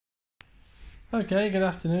Okay, good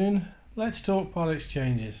afternoon. Let's talk part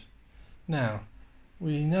exchanges. Now,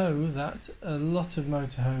 we know that a lot of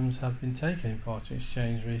motorhomes have been taken in part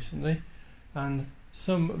exchange recently, and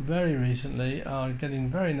some very recently are getting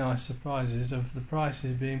very nice surprises of the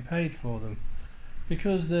prices being paid for them,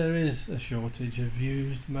 because there is a shortage of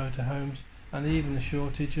used motorhomes and even a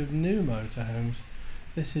shortage of new motorhomes.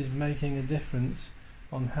 This is making a difference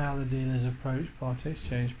on how the dealers approach part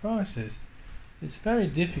exchange prices. It's very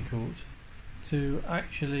difficult to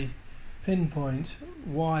actually pinpoint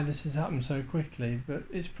why this has happened so quickly, but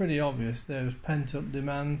it's pretty obvious. There's pent up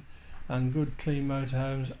demand, and good clean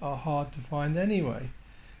motorhomes are hard to find anyway.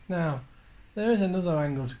 Now, there is another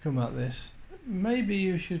angle to come at this. Maybe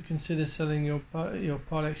you should consider selling your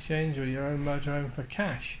part exchange or your own motorhome for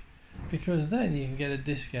cash, because then you can get a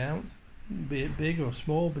discount, be it big or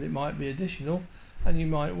small, but it might be additional, and you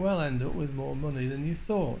might well end up with more money than you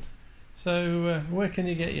thought. So where can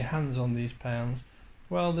you get your hands on these pounds?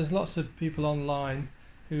 Well, there's lots of people online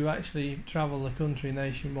who actually travel the country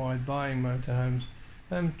nationwide buying motorhomes.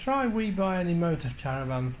 Try We Buy Any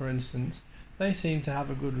Motorcaravan, for instance. They seem to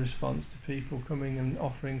have a good response to people coming and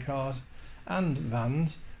offering cars and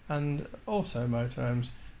vans and also motorhomes.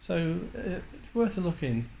 So it's worth a look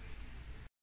in.